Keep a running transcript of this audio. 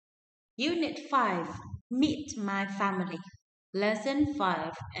Unit 5. Meet my family. Lesson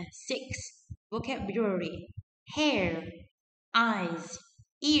 5 and 6. Vocabulary. Hair, eyes,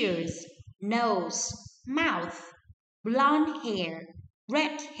 ears, nose, mouth, blonde hair,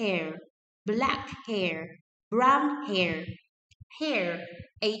 red hair, black hair, brown hair. Hair,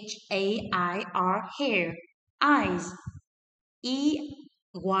 H-A-I-R, hair. Eyes, E-Y-E-S,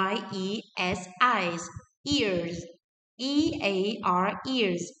 eyes. Ears, E-A-R,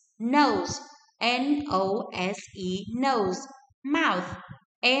 ears. Nose, N-O-S-E, nose. Mouth,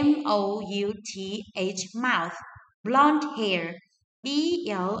 M-O-U-T-H, mouth. Blonde hair,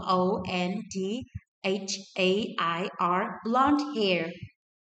 B-L-O-N-D-H-A-I-R, blonde hair.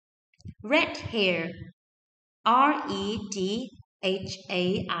 Red hair, R-E-D-H-A-I-R,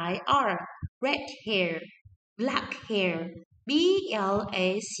 red hair. Black hair,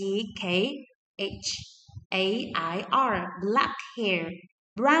 B-L-A-C-K-H-A-I-R, black hair.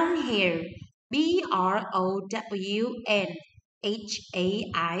 Brown hair,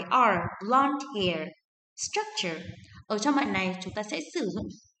 B-R-O-W-N-H-A-I-R, blonde hair. Structure. Ở trong bài này chúng ta sẽ sử dụng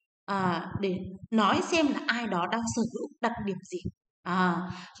để nói xem là ai đó đang sở hữu đặc điểm gì.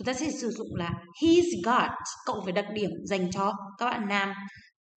 Chúng ta sẽ sử dụng là he's got cộng với đặc điểm dành cho các bạn nam.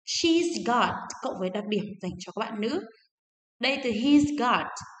 She's got cộng với đặc điểm dành cho các bạn nữ. Đây từ he's got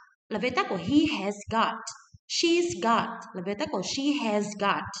là viết tắt của he has got. She's got là viết tắt của she has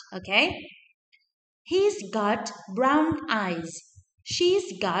got. Okay? He's got brown eyes.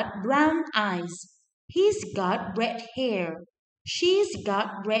 She's got brown eyes. He's got red hair. She's got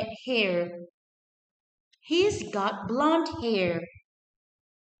red hair. He's got blonde hair.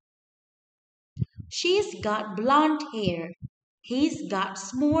 She's got blonde hair. He's got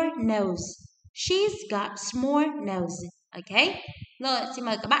small nose. She's got small nose. Okay? Rồi, xin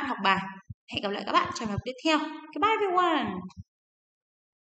mời các bạn học bài. Hẹn gặp lại các bạn trong bài học tiếp theo. Goodbye everyone.